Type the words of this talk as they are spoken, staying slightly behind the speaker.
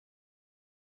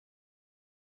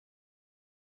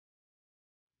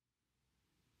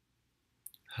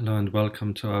Hello and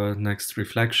welcome to our next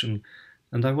reflection.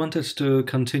 And I wanted to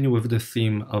continue with the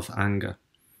theme of anger.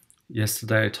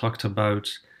 Yesterday I talked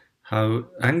about how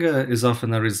anger is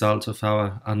often a result of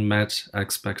our unmet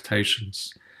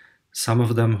expectations. Some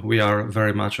of them we are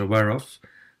very much aware of.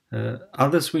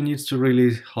 Others we need to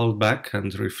really hold back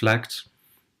and reflect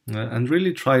and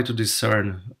really try to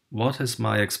discern what is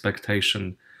my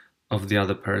expectation of the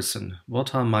other person,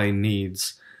 what are my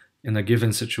needs in a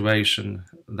given situation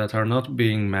that are not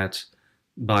being met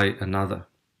by another.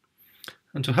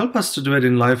 And to help us to do it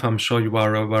in life, I'm sure you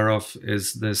are aware of,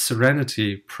 is the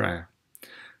Serenity prayer.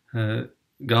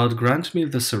 God, grant me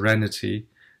the serenity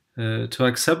to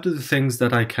accept the things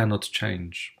that I cannot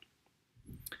change,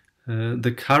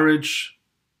 the courage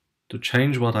to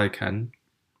change what I can,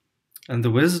 and the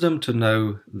wisdom to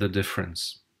know the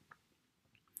difference.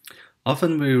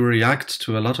 Often we react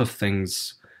to a lot of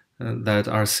things that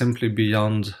are simply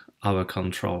beyond our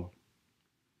control.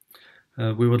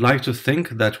 We would like to think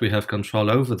that we have control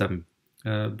over them,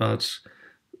 but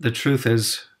the truth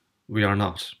is we are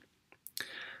not.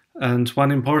 And one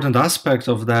important aspect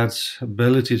of that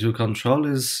ability to control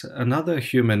is another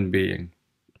human being.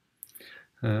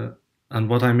 And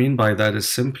what I mean by that is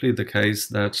simply the case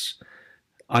that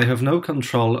I have no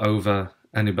control over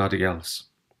anybody else.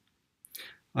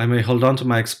 I may hold on to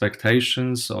my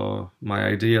expectations or my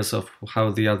ideas of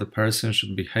how the other person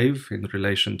should behave in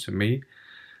relation to me,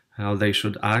 how they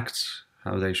should act,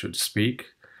 how they should speak.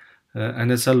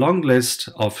 And it's a long list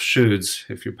of shoulds,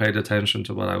 if you paid attention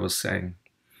to what I was saying.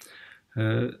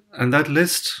 And that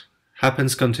list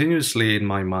happens continuously in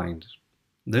my mind.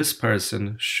 This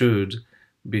person should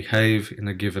behave in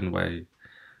a given way,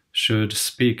 should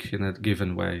speak in a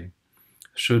given way,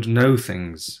 should know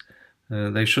things.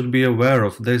 They should be aware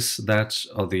of this, that,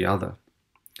 or the other.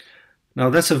 Now,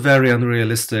 that's a very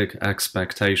unrealistic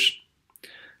expectation.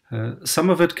 Some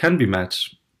of it can be met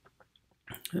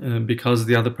because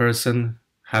the other person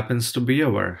happens to be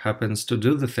aware, happens to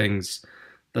do the things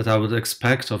that I would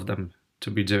expect of them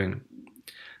to be doing.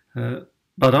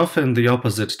 But often the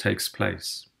opposite takes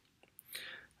place.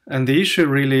 And the issue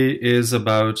really is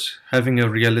about having a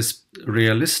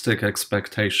realistic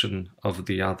expectation of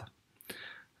the other.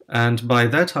 And by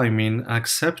that I mean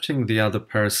accepting the other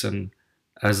person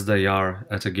as they are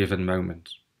at a given moment.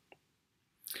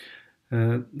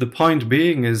 The point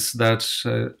being is that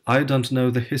I don't know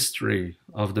the history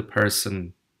of the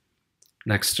person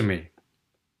next to me.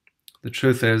 The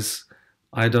truth is,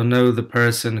 I don't know the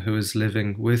person who is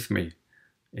living with me,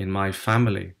 in my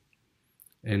family,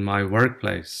 in my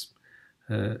workplace,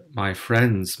 my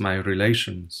friends, my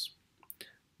relations.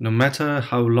 No matter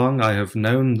how long I have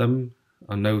known them,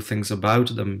 or know things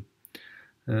about them,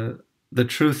 the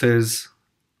truth is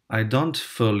I don't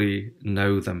fully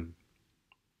know them.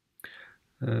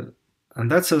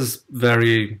 And that's a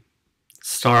very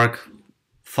stark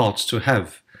thought to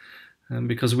have,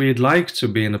 because we'd like to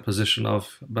be in a position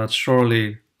of, but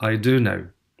surely I do know.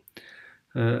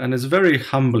 And it's very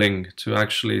humbling to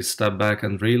actually step back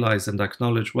and realize and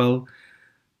acknowledge, well,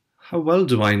 how well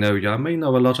do I know you? I may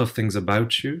know a lot of things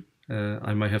about you.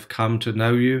 I may have come to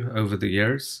know you over the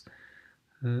years,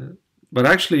 but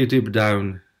actually deep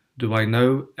down, do I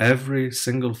know every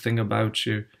single thing about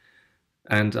you?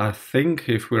 And I think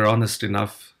if we're honest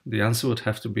enough, the answer would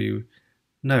have to be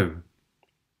no.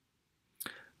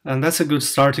 And that's a good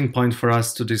starting point for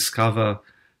us to discover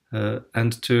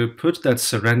and to put that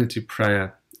serenity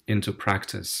prayer into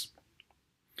practice.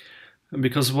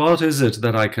 Because what is it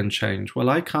that I can change? Well,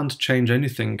 I can't change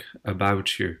anything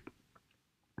about you.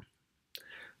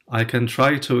 I can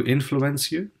try to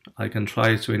influence you, I can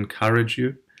try to encourage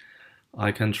you,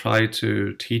 I can try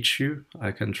to teach you,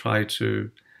 I can try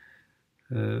to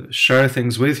share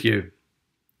things with you,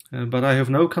 but I have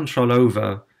no control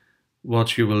over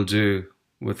what you will do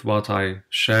with what I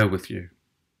share with you.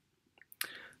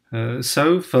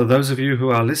 So for those of you who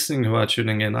are listening, who are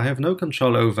tuning in, I have no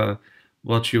control over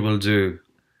what you will do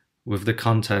with the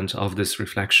content of this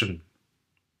reflection.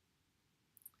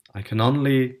 I can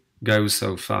only go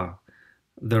so far.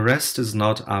 The rest is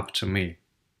not up to me.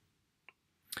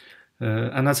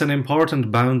 And that's an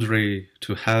important boundary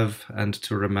to have and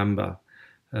to remember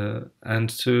and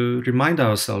to remind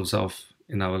ourselves of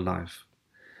in our life.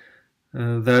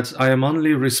 That I am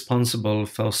only responsible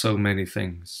for so many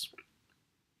things.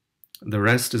 The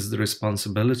rest is the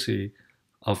responsibility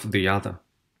of the other.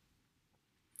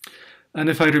 And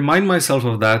if I remind myself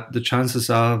of that, the chances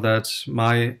are that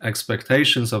my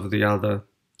expectations of the other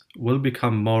will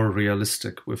become more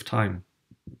realistic with time.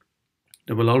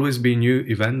 There will always be new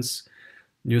events,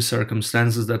 new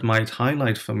circumstances that might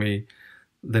highlight for me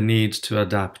the need to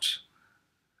adapt,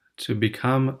 to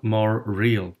become more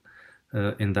real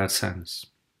in that sense.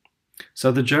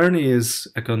 So the journey is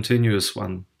a continuous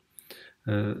one,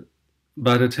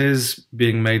 but it is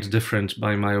being made different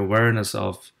by my awareness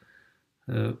of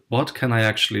what can I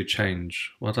actually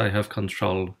change, what I have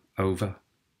control over.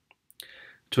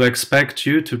 To expect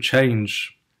you to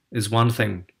change is one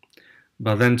thing,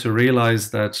 but then to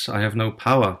realize that I have no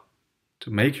power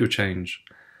to make you change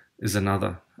is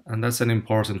another, and that's an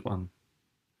important one.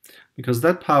 Because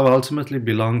that power ultimately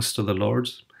belongs to the Lord,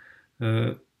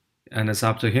 and it's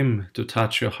up to Him to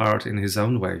touch your heart in His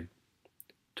own way,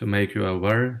 to make you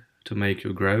aware, to make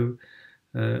you grow,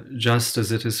 just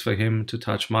as it is for Him to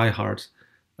touch my heart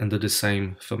and do the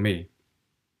same for me.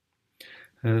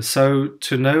 So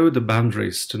to know the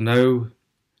boundaries, to know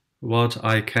what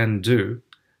I can do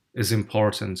is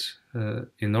important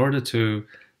in order to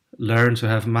learn to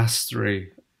have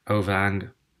mastery over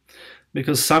anger.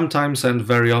 Because sometimes and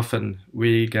very often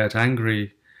we get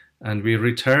angry and we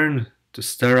return to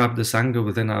stir up this anger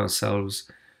within ourselves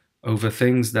over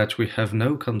things that we have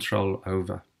no control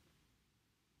over.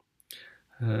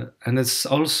 And it's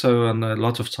also, and a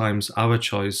lot of times, our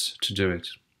choice to do it.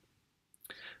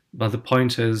 But the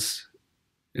point is,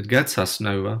 it gets us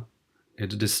nowhere,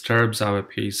 it disturbs our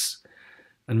peace,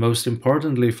 and most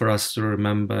importantly for us to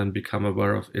remember and become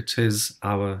aware of, it is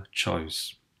our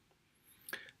choice.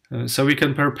 So we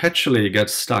can perpetually get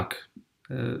stuck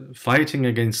fighting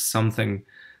against something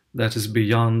that is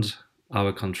beyond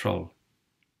our control.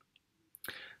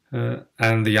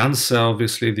 And the answer,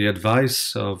 obviously, the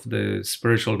advice of the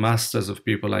spiritual masters of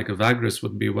people like Evagris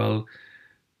would be, well,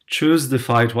 choose the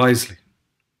fight wisely.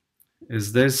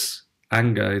 Is this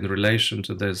anger in relation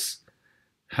to this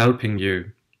helping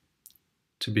you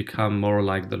to become more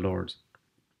like the Lord?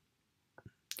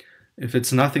 If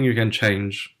it's nothing you can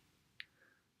change,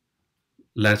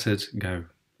 let it go.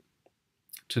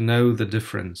 To know the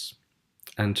difference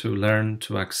and to learn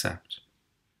to accept.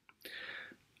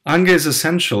 Anger is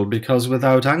essential because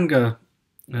without anger,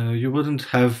 you wouldn't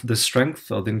have the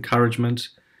strength or the encouragement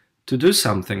to do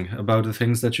something about the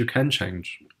things that you can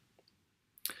change.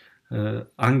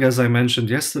 Anger, as I mentioned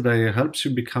yesterday, helps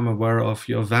you become aware of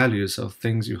your values, of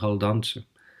things you hold on to.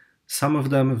 Some of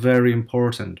them very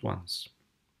important ones.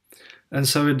 And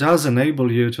so it does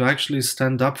enable you to actually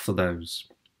stand up for those.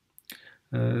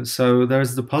 So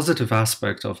there's the positive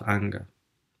aspect of anger,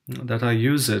 that I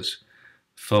use it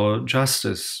for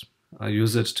justice. I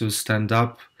use it to stand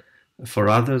up for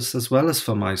others as well as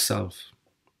for myself.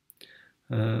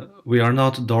 We are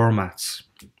not doormats.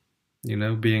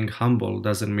 Being humble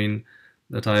doesn't mean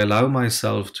that I allow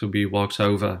myself to be walked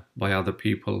over by other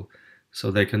people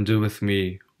so they can do with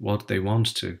me what they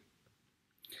want to.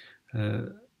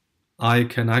 I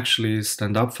can actually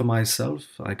stand up for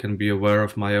myself. I can be aware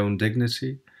of my own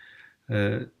dignity.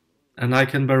 And I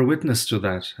can bear witness to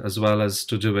that as well as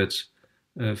to do it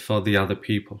for the other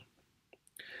people.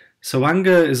 So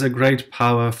anger is a great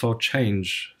power for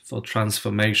change, for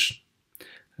transformation,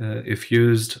 if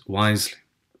used wisely.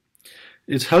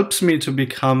 It helps me to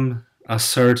become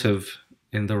assertive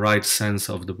in the right sense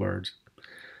of the word.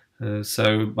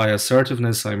 So by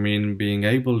assertiveness, I mean being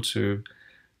able to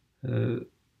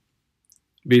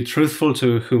be truthful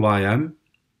to who I am,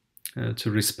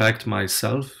 to respect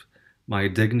myself, my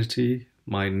dignity,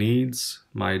 my needs,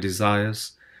 my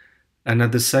desires, and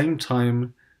at the same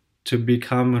time to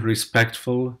become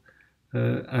respectful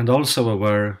and also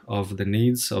aware of the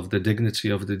needs, of the dignity,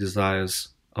 of the desires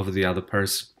of the other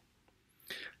person.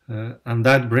 And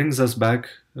that brings us back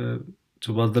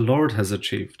to what the Lord has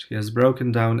achieved. He has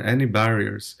broken down any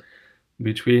barriers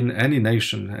between any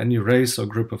nation, any race or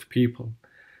group of people.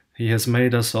 He has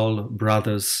made us all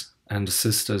brothers and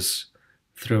sisters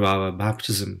through our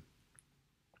baptism.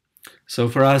 So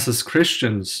for us as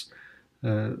Christians,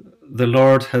 the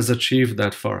Lord has achieved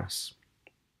that for us.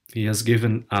 He has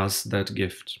given us that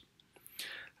gift.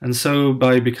 And so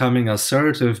by becoming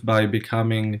assertive, by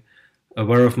becoming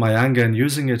aware of my anger and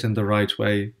using it in the right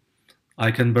way,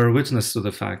 I can bear witness to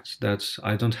the fact that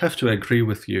I don't have to agree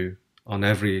with you on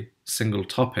every single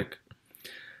topic.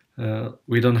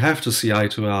 We don't have to see eye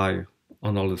to eye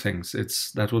on all the things.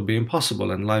 That would be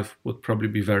impossible and life would probably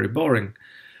be very boring.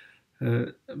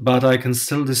 But I can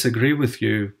still disagree with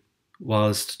you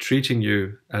whilst treating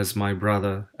you as my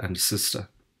brother and sister.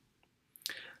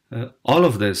 All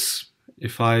of this,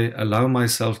 if I allow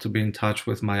myself to be in touch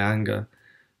with my anger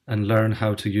and learn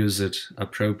how to use it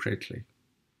appropriately.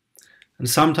 And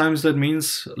sometimes that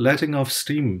means letting off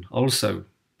steam also.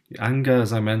 Anger,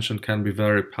 as I mentioned, can be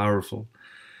very powerful.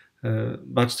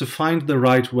 But to find the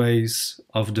right ways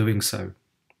of doing so.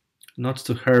 Not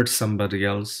to hurt somebody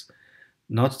else,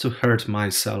 not to hurt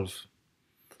myself,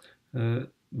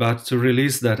 but to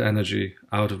release that energy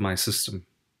out of my system.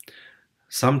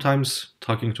 Sometimes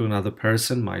talking to another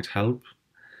person might help.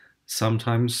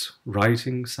 Sometimes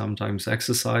writing, sometimes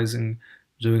exercising,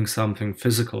 doing something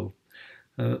physical.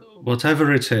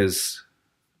 Whatever it is,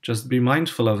 just be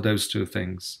mindful of those two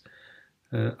things.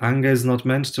 Anger is not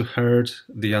meant to hurt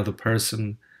the other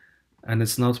person, and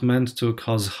it's not meant to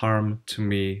cause harm to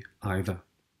me either.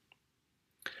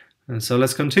 And so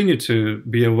let's continue to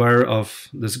be aware of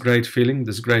this great feeling,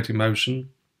 this great emotion,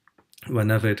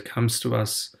 whenever it comes to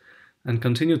us, and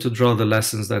continue to draw the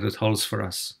lessons that it holds for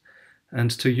us, and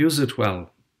to use it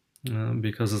well.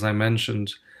 Because as I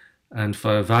mentioned, and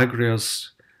for Evagrios,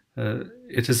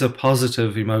 it is a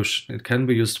positive emotion. It can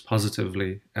be used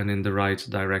positively and in the right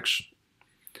direction.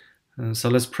 So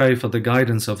let's pray for the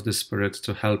guidance of the Spirit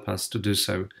to help us to do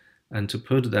so and to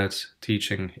put that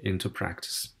teaching into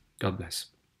practice. God bless.